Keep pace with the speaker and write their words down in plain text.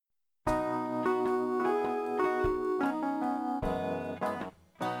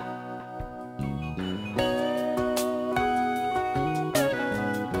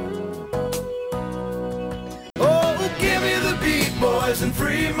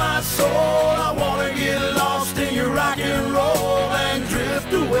my soul. I wanna get lost in your rock and roll and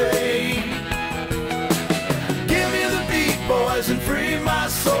drift away. Give me the beat, boys, and free my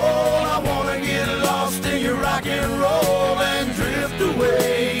soul. I wanna get lost in your rock and roll and drift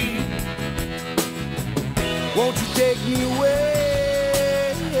away. Won't you take me away?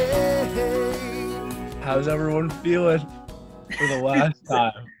 How's everyone feeling for the last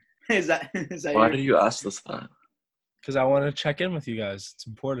time? Is that Why do you ask us that? Because I want to check in with you guys. It's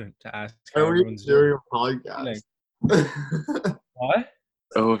important to ask how Are we everyone's doing doing. a podcast? What?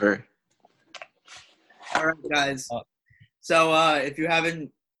 Over. All right, guys. So if you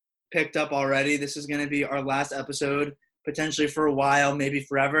haven't picked up already, this is going to be our last episode, potentially for a while, maybe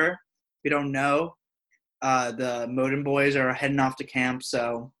forever. We don't know. The Modem boys are heading off to camp,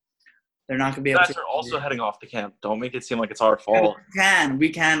 so they're not going to be You able guys to. are also heading off to camp. Don't make it seem like it's our fault. We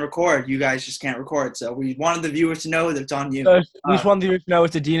can record. You guys just can't record. So we wanted the viewers to know that it's on you. So we just want the viewers to know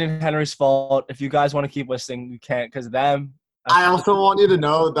it's Dean and Henry's fault. If you guys want to keep listening, you can't because them. I also want you to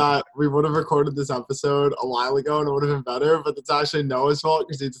know that we would have recorded this episode a while ago and it would have been better, but it's actually Noah's fault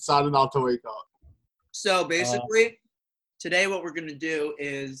because he decided not to wake up. So basically, today what we're going to do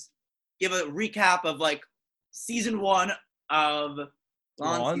is give a recap of like season 1 of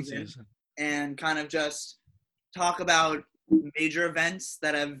Lawn Season. And kind of just talk about major events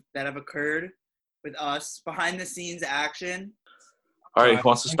that have occurred with us, behind the scenes action. All right, who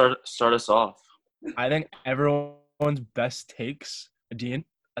wants to start us off? I think everyone's best takes, Dean,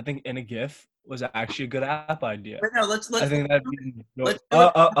 I think in a GIF was actually a good app idea. But no, let's I think that. what?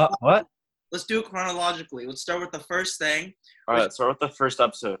 What? Let's do it chronologically. Let's start with the first thing. All right, let's start with the first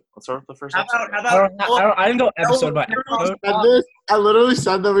episode. How I didn't go episode by episode. I literally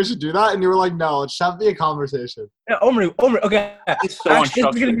said that we should do that, and you were like, no, it should be a conversation. Yeah, Omri, okay. So actually,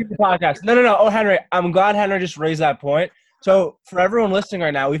 this is going to be the podcast. No. Oh, Henry, I'm glad Henry just raised that point. So for everyone listening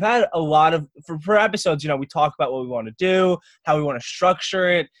right now, we've had a lot of, for episodes, we talk about what we want to do, how we want to structure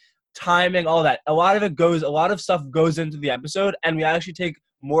it, timing, all that. A lot of stuff goes into the episode, and we actually take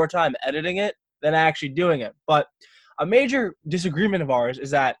more time editing it than actually doing it. But a major disagreement of ours is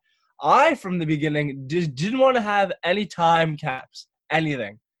that I, from the beginning, didn't want to have any time caps,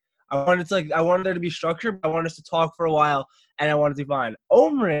 anything. I wanted there to be structure, but I wanted us to talk for a while, and I wanted to be fine.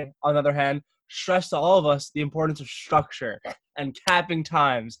 Omri, on the other hand, stressed to all of us the importance of structure and capping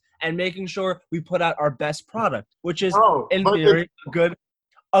times and making sure we put out our best product, which is, in theory,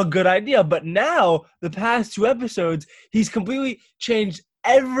 a good idea. But now, the past 2 episodes, he's completely changed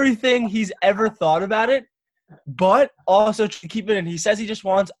everything he's ever thought about it, but also to keep it in. He says he just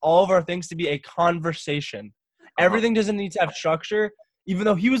wants all of our things to be a conversation. Everything doesn't need to have structure. Even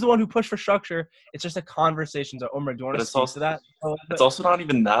though he was the one who pushed for structure, it's just a conversation. So, Omar, do you want to speak to that? It's also not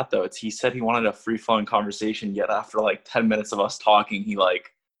even that, though. He said he wanted a free-flowing conversation, yet after, 10 minutes of us talking, he,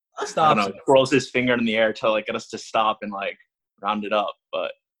 stops. Twirls his finger in the air to, get us to stop and, round it up.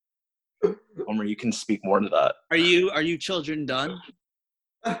 But, Omar, you can speak more to that. Are you children done?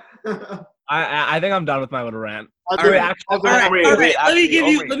 I think I'm done with my little rant. Let me give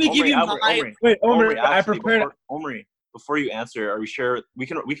you mine. Wait, Omri, I prepared. Omri, before you answer, are we sure we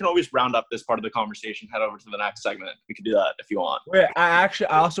can always round up this part of the conversation, head over to the next segment. We can do that if you want. Wait, I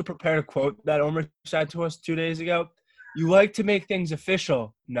also prepared a quote that Omri said to us 2 days ago. You like to make things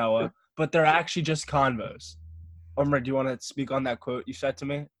official, Noah, but they're actually just convos. Omri, do you want to speak on that quote you said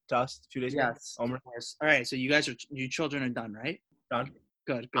to us 2 days ago? Yes. Omri. All right, so you children are done, right? Done.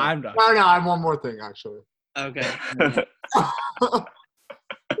 Good. I'm done. No, I have one more thing, actually. Okay.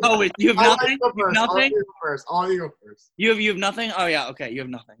 Oh, wait, you have nothing? I'll let you go first. You have nothing? Oh, yeah, okay, you have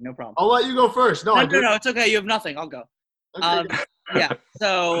nothing. No problem. I'll let you go first. No, it's okay. You have nothing. I'll go. Okay. Yeah,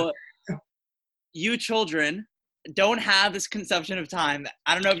 so you children don't have this conception of time.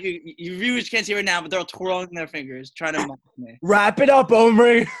 I don't know if you viewers can't see right now, but they're all twirling their fingers, trying to mock me. Wrap it up,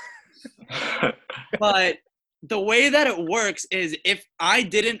 Omri. But the way that it works is if I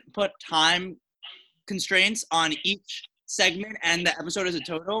didn't put time constraints on each segment and the episode as a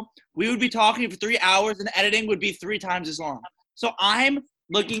total, we would be talking for 3 hours and editing would be 3 times as long. So I'm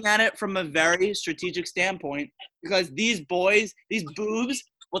looking at it from a very strategic standpoint because these boys, these boobs,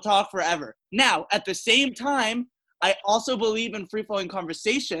 will talk forever. Now, at the same time, I also believe in free-flowing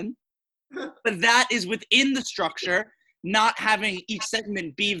conversation, but that is within the structure, not having each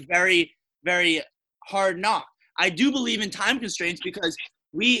segment be very, very hard knock. I do believe in time constraints because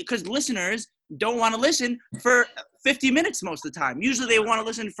listeners don't want to listen for 50 minutes most of the time. Usually they want to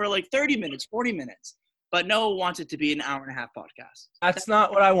listen for 30 minutes, 40 minutes. But Noah wants it to be an hour and a half podcast. That's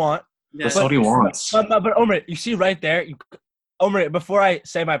not what I want. Yeah. That's what he wants. But Omri, you see right there, Omri, before I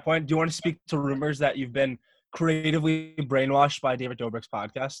say my point, do you want to speak to rumors that you've been creatively brainwashed by David Dobrik's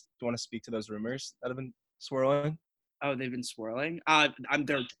podcast? Do you want to speak to those rumors that have been swirling? Oh, they've been swirling.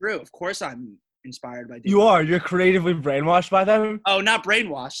 They're true. Of course, I'm inspired by. You are. You're creatively brainwashed by them. Oh, not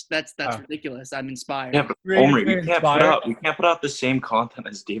brainwashed. That's Oh. ridiculous. I'm inspired. Yeah, but Creatively Omri, inspired. we can't put out the same content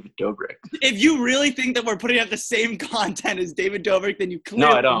as David Dobrik. If you really think that we're putting out the same content as David Dobrik, then you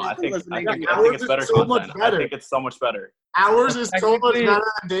clearly No, I don't. I aren't think listening to me. it's better so much content. better. I think it's so much better. Ours is so much Technically-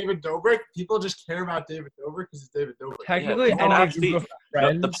 better than David Dobrik. People just care about David Dobrik because it's David Dobrik. Technically, Yeah, and any actually, group of The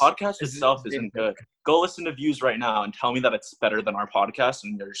friends podcast is- itself isn't good. Go listen to Views right now and tell me that it's better than our podcast,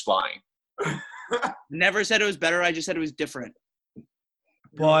 and you're just lying. Never said it was better. I just said it was different.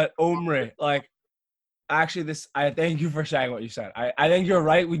 But Omri, like, actually, I thank you for saying what you said. I think you're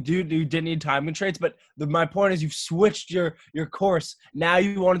right. We did need time constraints, but my point is, you've switched your course. Now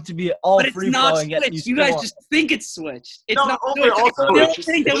you want it to be all But it's free not flowing. switched. You guys just think it's switched. It's No, not Omri, switched. also- I It's still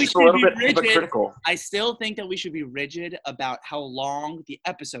think that we just a should little be bit rigid. hypocritical. I still think that we should be rigid about how long the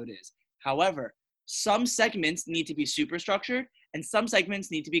episode is. However, some segments need to be super structured and some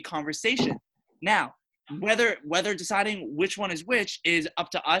segments need to be conversation. Now, whether deciding which one is which is up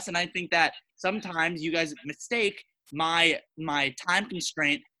to us, and I think that sometimes you guys mistake my time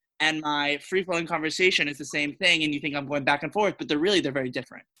constraint and my free-flowing conversation is the same thing, and you think I'm going back and forth, but they're very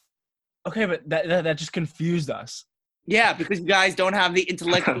different. Okay, but that just confused us. Yeah, because you guys don't have the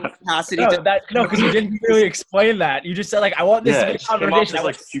intellectual capacity No, to. because you didn't really explain that. You just said like, I want this Yeah, to be it a just came off conversation. as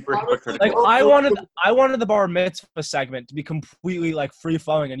like super Honestly, hypocritical. Like I wanted the bar mitzvah segment to be completely like free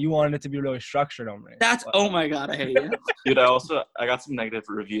flowing, and you wanted it to be really structured, Omri. That's But- oh my god, I hate you. Dude, I got some negative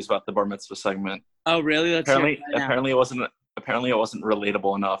reviews about the bar mitzvah segment. Oh really? Let's hear it right now. Apparently it wasn't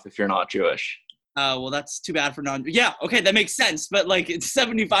relatable enough if you're not Jewish. Oh well, that's too bad for non. Yeah, okay, that makes sense. But like,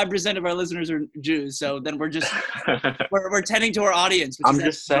 75% of our listeners are Jews, so then we're we're tending to our audience. Which I'm is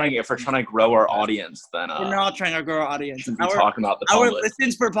just saying, if we're trying to grow our audience, then we're not trying to grow our audience. shouldn't be talking about the Our Talmud.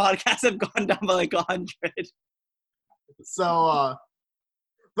 listens per podcast have gone down by like 100. So,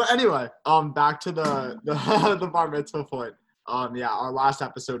 but anyway, back to the the bar mitzvah point. Yeah, our last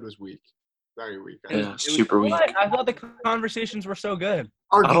episode was weak, very weak. Yeah, super weak. What? I thought the conversations were so good.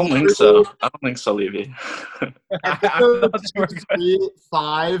 Our I don't think so. I don't think so, Levy. I Episode thought they were good. 3,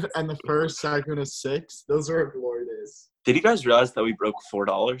 5, and the first segment of 6. Those are our glory days. Did you guys realize that we broke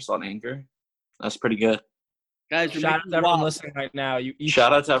 $4 on Anchor? That's pretty good. Guys, you're Shout out making to everyone wild. listening right now. You each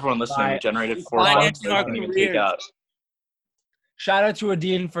Shout out to everyone listening. We Bye. generated $4 Financing that our we couldn't even take careers. out. Shout out to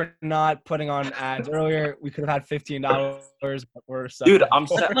Adine for not putting on ads earlier. We could have had $15, but we're Dude, sucking. I'm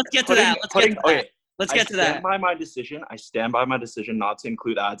set. Let's get to that. Let's get to that. I stand by my decision. I stand by my decision not to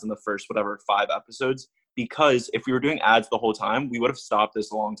include ads in the first 5 episodes, because if we were doing ads the whole time, we would have stopped this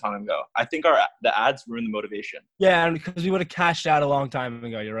a long time ago. I think the ads ruined the motivation. Yeah, and because we would have cashed out a long time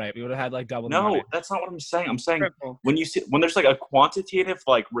ago. You're right. We would have had like double the No, money. that's not what I'm saying. I'm saying Triple. when there's like a quantitative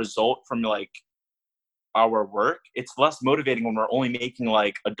like result from like our work, it's less motivating when we're only making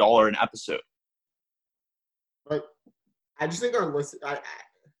like $1 an episode. But I just think our list. I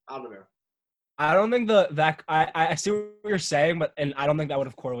don't know. I don't think I see what you're saying, but I don't think that would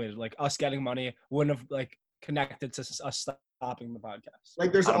have correlated. Like us getting money wouldn't have like connected to us stopping the podcast.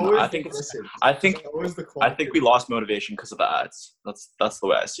 Like there's I don't know. always. I think the it's- listen. I think There's always the I think we lost motivation because of the ads. That's the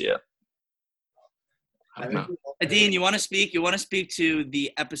way I see it. I don't know. Adine, you want to speak? You want to speak to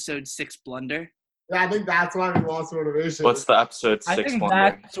the episode 6 blunder? Yeah, I think that's why we lost motivation. What's the episode 6 I think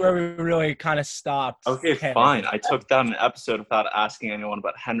blunder? that's where we really kind of stopped. Okay, caring. fine. I took down an episode without asking anyone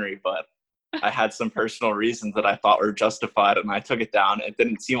about Henry, but I had some personal reasons that I thought were justified, and I took it down. It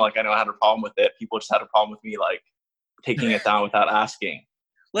didn't seem like anyone had a problem with it. People just had a problem with me, like, taking it down without asking.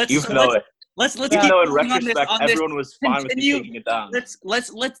 Let's Even though keep in going on retrospect, on this. everyone was fine with me continue- taking it down.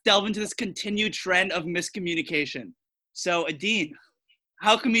 Let's delve into this continued trend of miscommunication. So, Adine,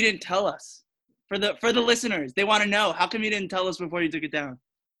 how come you didn't tell us? For the listeners, they want to know. How come you didn't tell us before you took it down?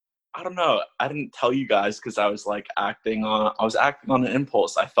 I don't know. I didn't tell you guys because I was acting on an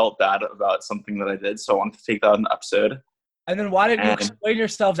impulse. I felt bad about something that I did, so I wanted to take that on the episode. And then why didn't you And- explain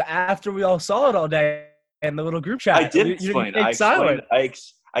yourselves after we all saw it all day in the little group chat? I did You explain. didn't stay silent.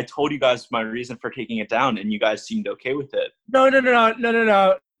 I told you guys my reason for taking it down, and you guys seemed okay with it. No.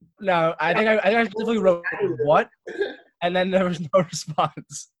 I think I specifically wrote what, and then there was no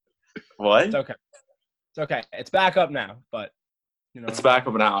response. What? It's okay. It's okay. It's back up now, but you know. It's back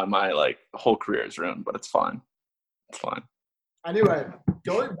up now, and my whole career is ruined, but it's fine. It's fine. Anyway,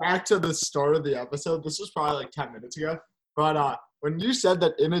 going back to the start of the episode, this was probably like 10 minutes ago. But when you said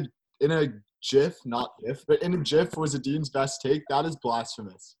that in a GIF, not GIF, but in a GIF was Adine's best take, that is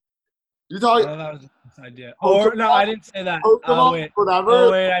blasphemous. You thought Oh, that was a nice idea. Or no, I didn't say that. Oh Pokemon, wait. whatever?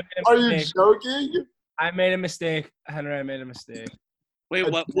 Oh wait, I made a Are you mistake. joking? I made a mistake, Henry. I made a mistake. Wait,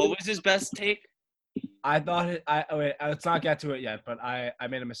 what was his best take? I thought it. Wait. Let's not get to it yet. But I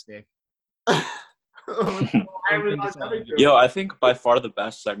made a mistake. Yo, I think by far the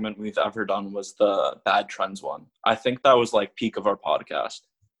best segment we've ever done was the Bad Trends one. I think that was like peak of our podcast.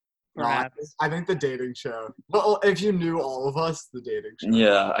 Perhaps. I think the dating show. Well, if you knew all of us, the dating show.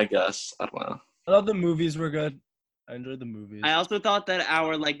 Yeah, I guess. I don't know. I thought the movies were good. I enjoyed the movies. I also thought that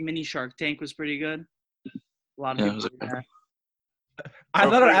our mini Shark Tank was pretty good. A lot of Yeah, it people was did okay. that. I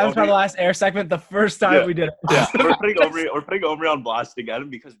thought our Avatar: The Last Air segment the first time we did it. Yeah, we're putting Omri on blast again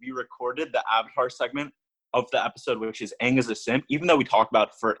because we recorded the Avatar segment of the episode, which is Aang is a simp. Even though we talked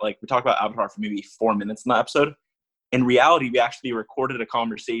about Avatar for maybe 4 minutes in the episode, in reality, we actually recorded a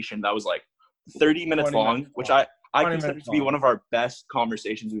conversation that was like 30 minutes long, which I consider to be one of our best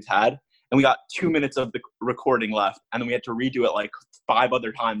conversations we've had. And we got 2 minutes of the recording left, and then we had to redo it like 5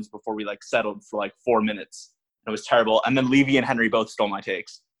 other times before we like settled for like 4 minutes. It was terrible. And then Levy and Henry both stole my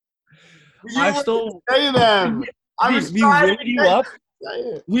takes. I stole. Say them. We rated you up.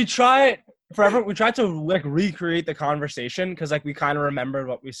 We tried to like recreate the conversation because like we kind of remembered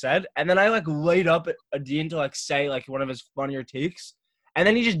what we said, and then I like laid up Adine to like say like one of his funnier takes, and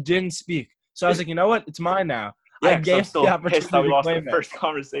then he just didn't speak. So I was like, you know what? It's mine now. Yeah, I gave still the opportunity pissed that we to lost claim the it. first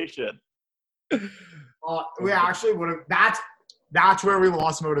conversation. We actually would have. That's where we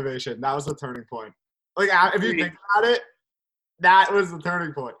lost motivation. That was the turning point. Like if you think about it, that was the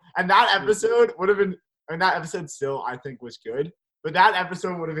turning point. And that episode would have been. And that episode still, I think, was good. But that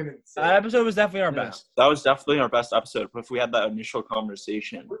episode would have been insane. That episode was definitely our best. That was definitely our best episode. But if we had that initial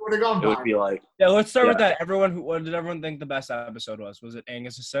conversation, We would have gone it would back. be like, Yeah, let's start with that. What did everyone think the best episode was? Was it Aang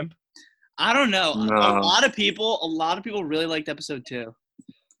is a simp? I don't know. No. A lot of people really liked episode 2.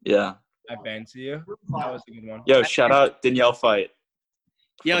 yeah. I fancy you. That was a good one. Yo, shout out Danielle Fight.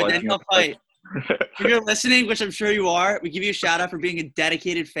 Yo, For liking Danielle it. Fight. If you're listening, which I'm sure you are, we give you a shout out for being a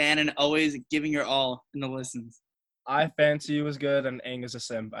dedicated fan and always giving your all in the listens. I fancy you was good, and Aang is a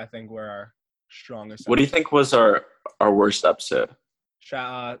simp. I think we're our strongest. What do you think was our worst episode?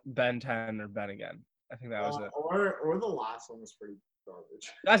 Ben 10 or Ben again? I think that was it. Or the last one was pretty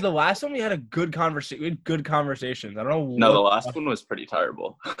garbage. Guys, the last one we had a good conversation. We had good conversations. I don't know. No, the last one was pretty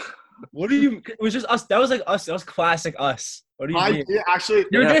terrible. What do you? It was just us. That was like us. That was classic us. What do you mean? Actually,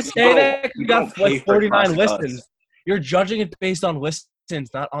 You're Yeah, just saying that 'cause we you got don't pay like for 49 classic us. listens. You're judging it based on listens,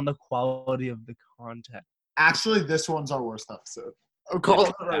 not on the quality of the content. actually, this one's our worst episode. I'll call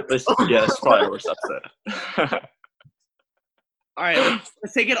it right. This is probably our worst episode. All right,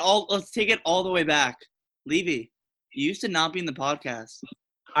 let's take it all. Let's take it all the way back. Levy, you used to not be in the podcast.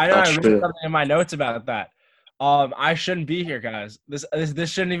 I know. That's I wrote true. something in my notes about that. I shouldn't be here, guys. This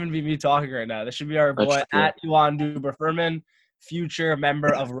shouldn't even be me talking right now. This should be our That's boy true. at Elon Duber Furman, future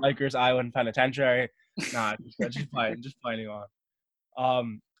member of Rikers Island Penitentiary. Nah, just fighting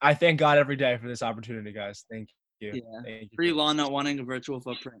on. I thank God every day for this opportunity, guys. Thank you. Yeah. Thank you. For Elon not wanting a virtual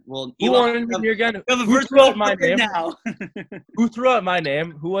footprint. Well, Who Elon, wanted me here again? you have a Who threw virtual out my footprint name? now. Who threw out my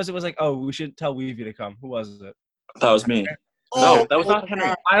name? Who was it? Was like, oh, we should tell Weavy to come. Who was it? That was me. Oh, No, that was not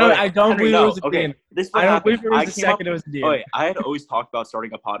Henry. I don't Henry, believe it no. was a Okay, Dean. this is I what don't happened. believe it was I the came up- second it was Dean. Oh, wait, I had always talked about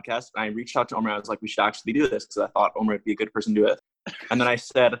starting a podcast, and I reached out to Omer. I was like, we should actually do this because I thought Omer would be a good person to do it. And then I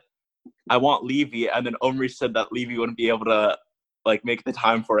said, I want Levy, and then Omer said that Levy wouldn't be able to like make the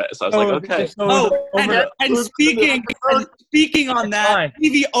time for it. So I was like, okay. And speaking on that, fine.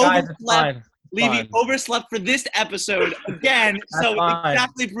 Levy Guys, it's overslept. fine. Levy Fine. overslept for this episode again, so fine.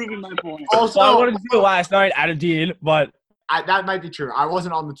 exactly proving my point. Also, So I wanted to do it last night at a Dean, but that might be true. I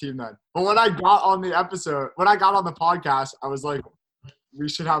wasn't on the team then. But when I got on the podcast, I was like, we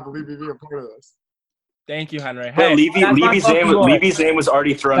should have Levy be a part of this. thank you, Henry. But Hey, that's my fucking boy. Levy's name was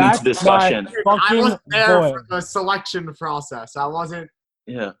already thrown That's into discussion. my I fucking was there boy. for the selection process. I wasn't.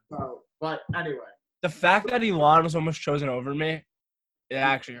 Yeah. But anyway. The fact that Elon was almost chosen over me, it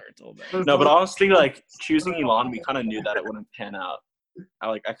actually hurts a little bit. No, but honestly, like choosing Elon, we kind of knew that it wouldn't pan out.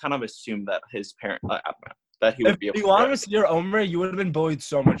 I kind of assumed that his parent, I don't know, that he would If be able to. Elon was here, Omer, you would have been bullied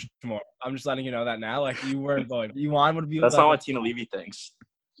so much more. I'm just letting you know that now. Like, you weren't bullied. Elon would be. That's not what Tina Levy thinks.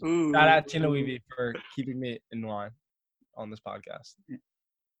 Ooh. Shout out Tina Weavy for keeping me in line on this podcast.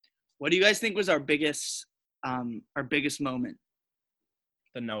 What do you guys think was our biggest moment?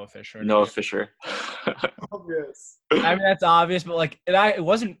 The Noah Fisher. Noah Fisher. Obvious. I mean, that's obvious, but like, it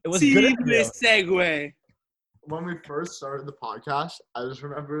was good. Seamless segue. When we first started the podcast, I just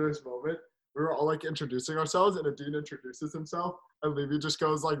remember this moment. We were all like introducing ourselves, and Adine introduces himself, and Levy just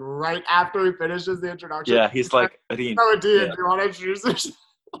goes like right after he finishes the introduction. Yeah, he's like, Adine. "Oh, Adine, yeah. do you want to introduce yourself?"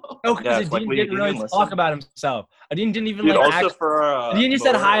 No, because Yeah, it's like Adine we didn't didn't really even talk listen. about himself. Adine didn't even Dude, like also act. for Adine just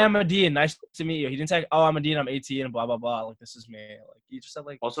said, lower- "Hi, I'm Adine. Nice to meet you." He didn't say, "Oh, I'm Adine. I'm 18 and blah blah blah. Like this is me." Like he just said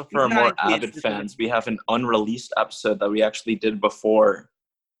like. Also, He's for our more 19, avid just fans, like- we have an unreleased episode that we actually did before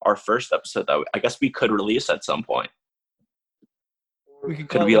our first episode that I guess we could release at some point. We could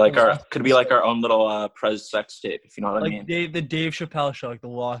Could call be it like the our lost could be like episode. our own little Prez sex tape, if you know what I like mean. the Dave Chappelle show, like the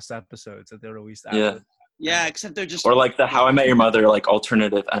lost episodes that they released. Yeah. After. Yeah, except they're just Or like the How I Met Your Mother like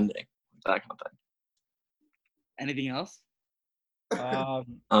alternative ending, that kind of thing. anything else.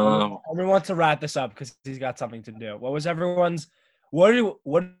 Everyone wants to wrap this up because he's got something to do. What was everyone's? What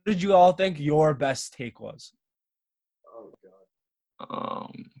did you all think your best take was? Oh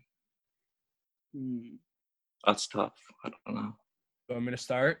god. That's tough. I don't know. You want me to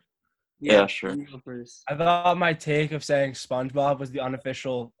start? Yeah, sure. You go first. I thought my take of saying SpongeBob was the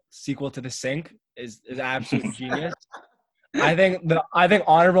unofficial sequel to The Sink is absolute genius. I think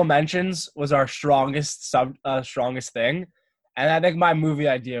honorable mentions was our strongest thing, and I think my movie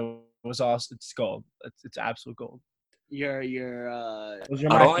idea was also it's gold. It's absolute gold. Your Those are I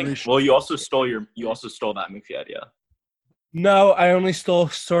my don't three. think. Well, you also stole that movie idea. No, I only stole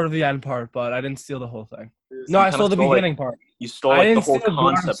sort of the end part, but I didn't steal the whole thing. No, I kinda stole the stole, like, beginning part. You stole I like the didn't whole steal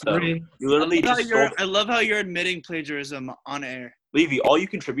Grown-Ups concept though. 3. You literally just stole. I love how you're admitting plagiarism on air. Levy, all you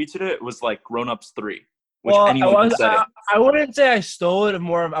contributed to it was like Grown Ups 3, which Well, anyone can say. I wouldn't say I stole it.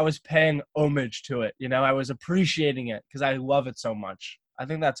 More of I was paying homage to it. You know, I was appreciating it because I love it so much. I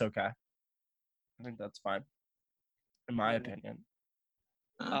think that's okay. I think that's fine, in my opinion.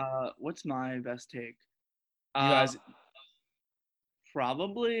 What's my best take? You guys,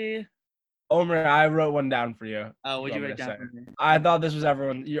 Probably. Omer, I wrote one down for you. What'd you want me write to down say? for me? I thought this was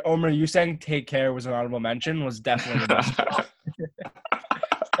everyone. Omer, you saying "Take Care" was an honorable mention was definitely the best.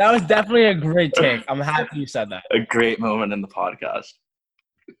 That was definitely a great take. I'm happy you said that. A great moment in the podcast.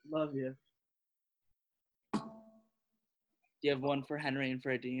 Love you. Do you have one for Henry and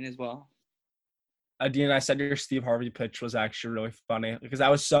for Dean as well? Dean, I said your Steve Harvey pitch was actually really funny because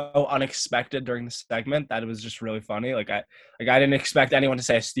that was so unexpected during the segment that it was just really funny. I didn't expect anyone to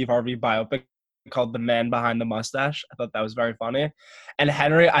say a Steve Harvey biopic called The Man Behind the Mustache. I thought that was very funny. And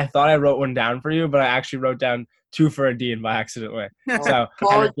Henry, I thought I wrote one down for you, but I actually wrote down two for Dean by accident. So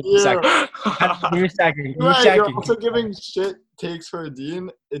Henry, give me a second. Give me a second. Give me a Right, second. you're also giving shit takes for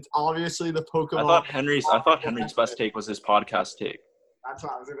Dean. It's obviously the Pokemon. I thought Henry's best take was his podcast take. That's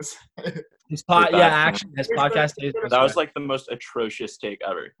what I was gonna say. His Bad actually, his podcast is. That was like the most atrocious take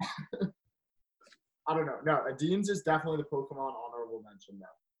ever. I don't know. No, Dean's is definitely the Pokemon honorable mention now.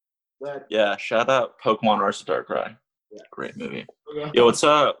 But Yeah, shout out Pokemon Ars Darkrai. Yeah. Great movie. okay. Yo, what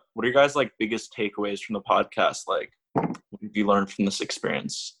are your guys like biggest takeaways from the podcast? Like, what have you learned from this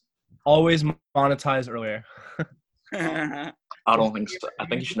experience? Always monetize earlier. I don't think so. I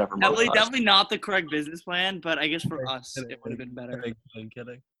think you should never monetize. Definitely not the correct business plan, but I guess for us it would have been better.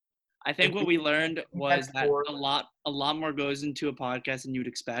 Kidding. I think what we learned was that Four. a lot more goes into a podcast than you would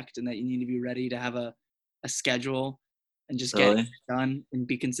expect, and that you need to be ready to have a schedule and just get Really? it done and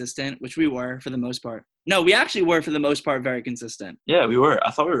be consistent, which we were for the most part. No, we actually were for the most part very consistent. Yeah, we were.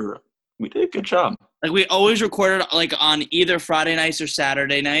 I thought we did a good job. Like we always recorded like on either Friday nights or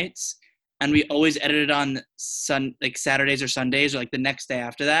Saturday nights, and we always edited on Saturdays or Sundays or like the next day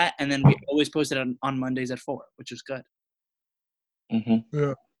after that, and then we always posted on Mondays at 4, which was good.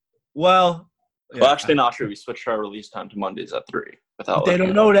 Mm-hmm. Well, Well, actually, not true. We switched our release time to Mondays at 3. Without they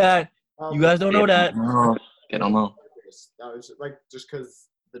don't know that. You guys don't know that. No, they don't know. That was like just because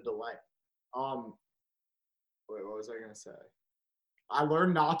the delay. Wait, what was I gonna say? I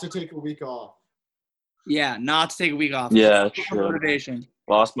learned not to take a week off. Yeah, not to take a week off. Yeah, true. Motivation.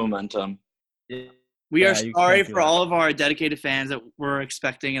 Lost momentum. We are you sorry can't do for that. all of our dedicated fans that were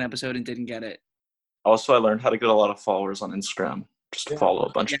expecting an episode and didn't get it. Also, I learned how to get a lot of followers on Instagram. Just to follow a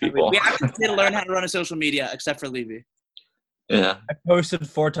bunch of people. We actually did learn how to run a social media, except for Levy. Yeah. I posted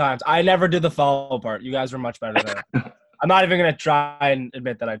 4 times. I never did the follow part. You guys were much better than that. I'm not even gonna try and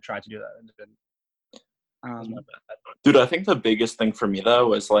admit that I tried to do that. And didn't. That was my bad. Dude, I think the biggest thing for me, though,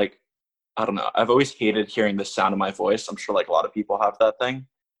 was like, I don't know. I've always hated hearing the sound of my voice. I'm sure like a lot of people have that thing.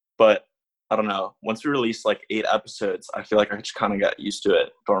 But I don't know. Once we released like 8 episodes, I feel like I just kind of got used to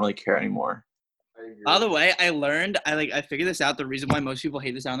it. Don't really care anymore. By the way, I figured this out. The reason why most people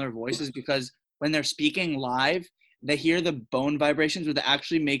hate the sound of their voice is because when they're speaking live, they hear the bone vibrations, which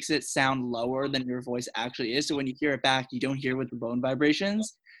actually makes it sound lower than your voice actually is. So when you hear it back, you don't hear with the bone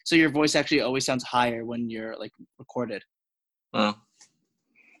vibrations. So your voice actually always sounds higher when you're like recorded. Oh,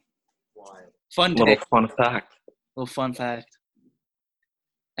 Fun little take, fun fact. little fun fact.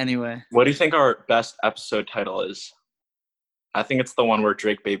 Anyway, What do you think our best episode title is? I think it's the one where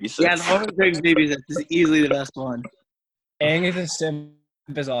Drake babysits. Yeah, the one with Drake's babies is easily the best one. Aang is a simp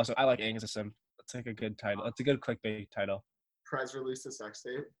is also. I like Aang as a simp. That's like a good title. That's a good clickbait title. Prez released a sex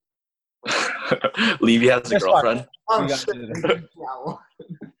tape. Levy has a Guess what? girlfriend. Oh We got shit! it. Wow.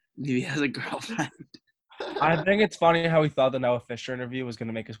 Maybe he has a girlfriend. I think it's funny how we thought the Noah Fisher interview was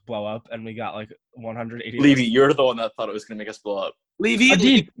gonna make us blow up, and we got like 180. Levy, you're the one that thought it was gonna make us blow up. Levy,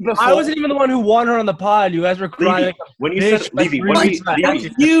 Dude, I wasn't even the one who won her on the pod. You guys were crying. Levy, when you bitch, said Levy, like, when we that was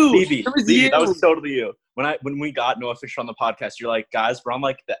Levy, you. Levy, That was Levy, you. that was totally you. When we got Noah Fisher on the podcast, you're like, guys, we're on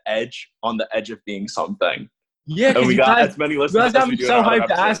like the edge of being something. Yeah, And because we you got guys, as many you listeners guys as got we me do so in other hyped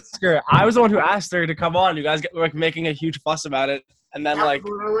to episodes. ask her. I was the one who asked her to come on. You guys were like making a huge fuss about it, and then like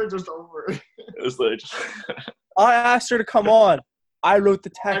literally just over. It was literally just I asked her to come on. I wrote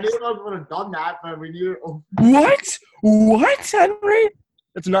the I text. knew I would have done that, but we needed. Oh, What, Henry?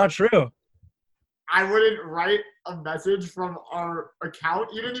 That's not true. I wouldn't write a message from our account.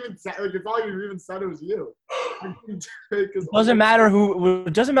 You didn't even say like it's not like you even said it was you. It doesn't matter who.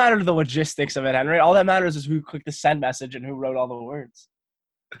 It doesn't matter the logistics of it, Henry. All that matters is who clicked the send message and who wrote all the words.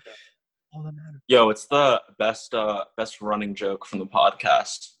 All that matters. Yo, it's the best running joke from the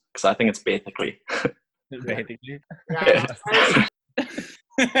podcast because I think it's basically Basically. Yeah.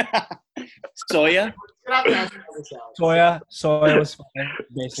 Soya. Soya was funny,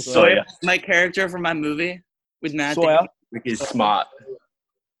 basically. Soya. My character from my movie with Matt. Soya. He's smart.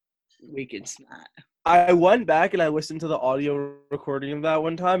 Wicked smart. I went back and I listened to the audio recording of that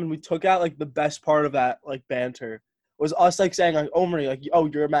one time, and we took out like the best part of that like banter was us like saying like Omri like oh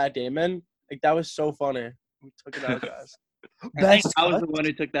you're Matt Damon, like that was so funny. We took it out, guys. I think Best I was cut? the one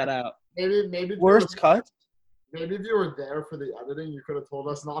who took that out. Maybe Worst cut. Maybe if you were there for the editing, you could have told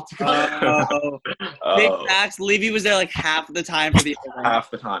us not to cut. Big Oh, facts. Levy was there like half the time for the event.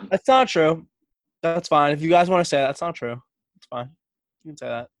 half the time. That's not true. That's fine. If you guys want to say that, that's not true. It's fine. You can say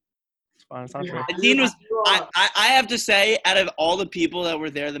that. It's fine. It's not true. The dean was. I have to say, out of all the people that were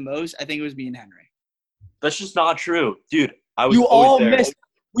there the most, I think it was me and Henry. That's just not true, dude. I was You all always there. missed.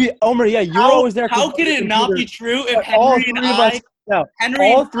 Omri, yeah, you were always there. 'cause How of could the it not be computer. true if But all Henry and three of us- I? No,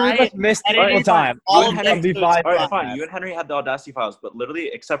 Henry all and three of I us missed edited equal time. all You of and the Henry episodes. five. All right, fine. You and Henry had the Audacity files, but literally,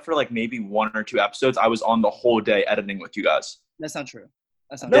 except for like maybe 1 or 2 episodes, I was on the whole day editing with you guys. That's not true.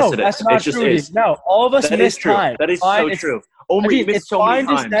 That's not No, Yes, true. it that's is. not It just true. is. Dude. No, all of us That is missed true. time. That is Fine, so it's- true. Omri, you It's missed so many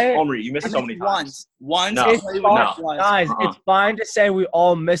fine to times. say- Omri, you I missed so many missed times. Once. No. It's Once. fine, No. guys. Uh-uh. It's fine to say we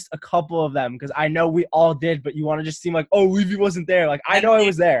all missed a couple of them because I know we all did, but you want to just seem like, oh, Levy wasn't there. Like I know I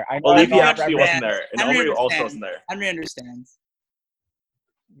was there. I know. Well, I Levy know actually everything. wasn't there, and Henry Omri also understands. wasn't there. Henry understands.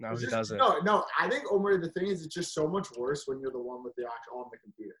 No, It's he just- doesn't. No, I think Omri, the thing is, it's just so much worse when you're the one with the actual on the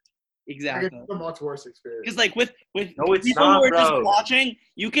computer. Like, Exactly. it's a much worse experience. Because like with No, it's people not, who are just bro. watching,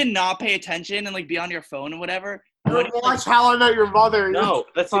 you cannot pay attention and like be on your phone and whatever. You When don't watch How I Met Your Mother. No,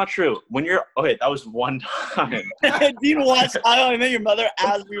 that's not true. When you're okay, that was one time. Dean watched How I Met Your Mother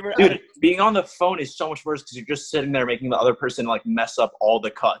as we were. Dude, being on the phone is so much worse because you're just sitting there making the other person like mess up all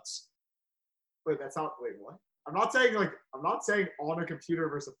the cuts. Wait, that's not. Wait, what? I'm not saying on a computer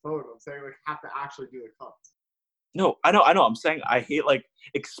versus a phone. I'm saying like have to actually do the cuts. No, I know. I'm saying I hate like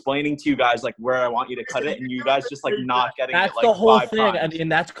explaining to you guys like where I want you to cut it, and you guys just like not getting That's it like the whole 5 thing. times. I mean,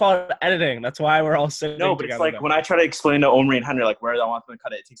 that's called editing. That's why we're all sitting No, but it's together like now. when I try to explain to Omri and Henry like where I want them to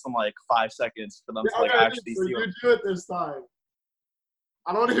cut it, it takes them like 5 seconds for them to like okay, actually so see. you What, do it this time.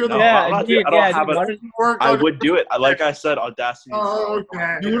 I don't want to hear the No, yeah, I'm not dude, doing- I don't yeah, have dude, a- what is- work. I on- would do it. Like I said, Audacity. Oh,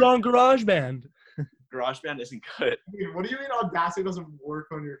 okay. do it on GarageBand. GarageBand isn't good. Dude, what do you mean Audacity doesn't work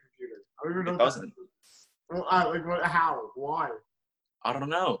on your computer? I don't even know. It what that doesn't. is. Well, like what? How? Why? I don't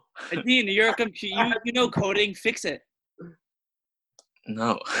know. Dean, you're a you know coding. Fix it.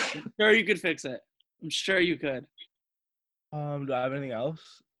 No. Sure, you could fix it. I'm sure you could. Do I have anything else?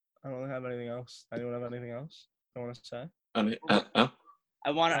 I don't have anything else. Anyone have anything else I want to say? I mean,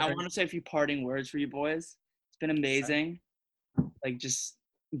 I want to say a few parting words for you boys. It's been amazing. Like just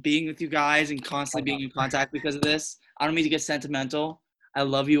being with you guys and constantly being in contact because of this. I don't mean to get sentimental. I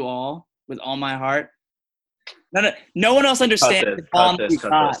love you all with all my heart. No one else cut understands this, the bond cut we this, cut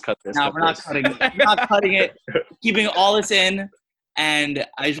got. this, cut this. No, cut we're not this. cutting it. We're not cutting it. Keeping all this in. And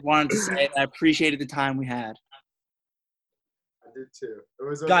I just wanted to say that I appreciated the time we had. I did too. It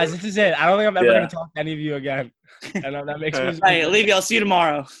was Guys, this is it. I don't think I'm ever Yeah. going to talk to any of you again. And that makes me. Hey, Levy, I'll see you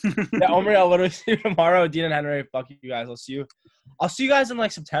tomorrow. Yeah, Omri, I'll literally see you tomorrow. Dean and Henry, fuck you guys. I'll see you guys in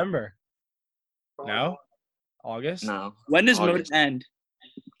like September. No? August? No. When does Motor August. end?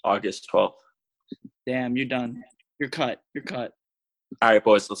 August 12th. Damn, you're done. You're cut. You're cut. All right,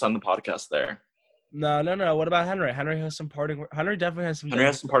 boys. Let's end the podcast there. No. What about Henry? Henry has some parting. Henry definitely has some. Henry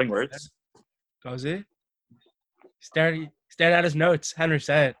has some parting words. Does he? Stand out his notes. Henry,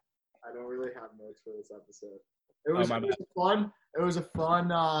 say it. I don't really have notes for this episode. It was, my it was fun. It was a fun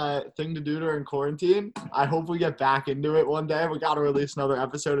thing to do during quarantine. I hope we get back into it one day. We got to release another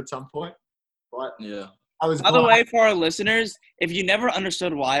episode at some point. But Yeah. I was. By the way, for our listeners, if you never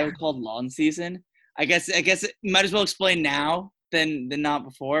understood why it was called lawn season, I guess it might as well explain now than not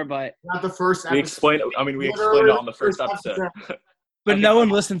before. But not the first episode. We explained it Literally on the first episode. But no one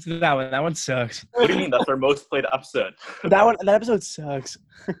listens to that one. That one sucks. What do you mean? That's our most played episode. That episode sucks.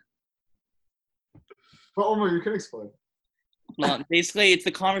 But Omar, you can explain. basically, it's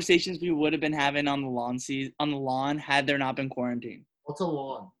the conversations we would have been having on the lawn had there not been quarantine. What's a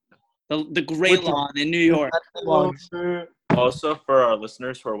lawn? The great lawn in New York. Also, for our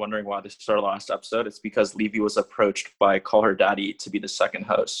listeners who are wondering why this is our last episode, it's because Levy was approached by Call Her Daddy to be the second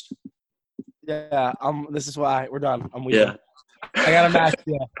host. Yeah. This is why we're done. I'm leaving. Yeah. I got a match.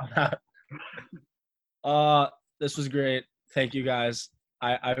 Yeah. This was great. Thank you guys.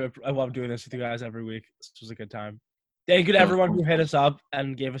 I love doing this with you guys every week. This was a good time. Thank you to everyone who hit us up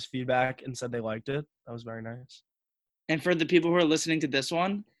and gave us feedback and said they liked it. That was very nice. And for the people who are listening to this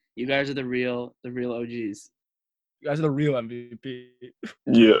one, you guys are the real OGs. You guys are the real MVP.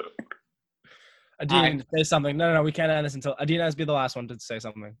 Yeah. Adine, say something. No, we can't end this until Adine has to be the last one to say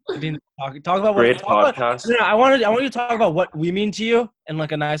something. Adine, talk about what. Great podcast. I want you to talk about what we mean to you in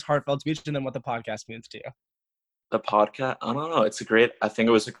like a nice heartfelt speech, and then what the podcast means to you. The podcast, I don't know. I think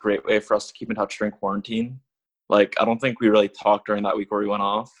it was a great way for us to keep in touch during quarantine. Like, I don't think we really talked during that week where we went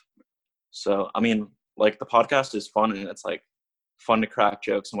off. So, I mean, like, the podcast is fun and it's like fun to crack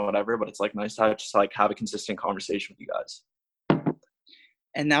jokes and whatever, but it's like nice to have a consistent conversation with you guys.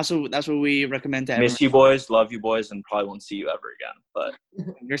 And that's what we recommend to everyone. Miss you boys, love you boys, and probably won't see you ever again. But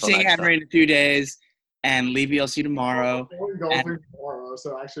you're seeing Henry in a few days, and Levy I'll see you tomorrow. We're golfing tomorrow,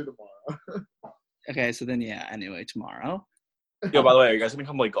 so actually tomorrow. Okay, so then anyway, tomorrow. Yo, by the way, are you guys gonna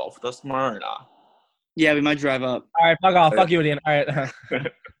come play golf with us tomorrow or not? Yeah, we might drive up. All right, fuck off. Fuck you, Adine. All right.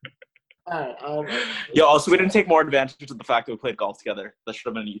 All right. Yo, also we didn't take more advantage of the fact that we played golf together. That should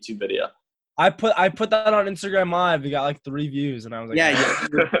have been a YouTube video. I put that on Instagram Live. We got like 3 views, and I was like,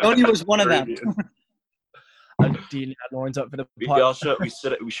 yeah. Tony was one of them. Adine had Lawrence up for the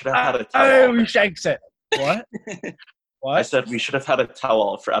We should have had a Hey, tell-all. we shakes it. What? What? I said we should have had a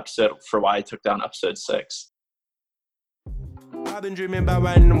tell-all for why I took down episode 6. I've been dreaming about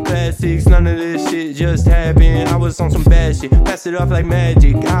writing them classics. None of this shit just happened. I was on some bad shit. Passed it off like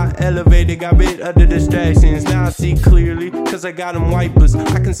magic. I elevated, got rid of the distractions. Now I see clearly, cause I got them wipers.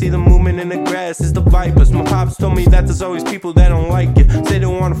 I can see the movement in the grass, it's the vipers. My pops told me that there's always people that don't like you. Say they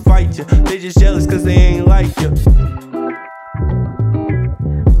wanna fight you. They just jealous cause they ain't like you.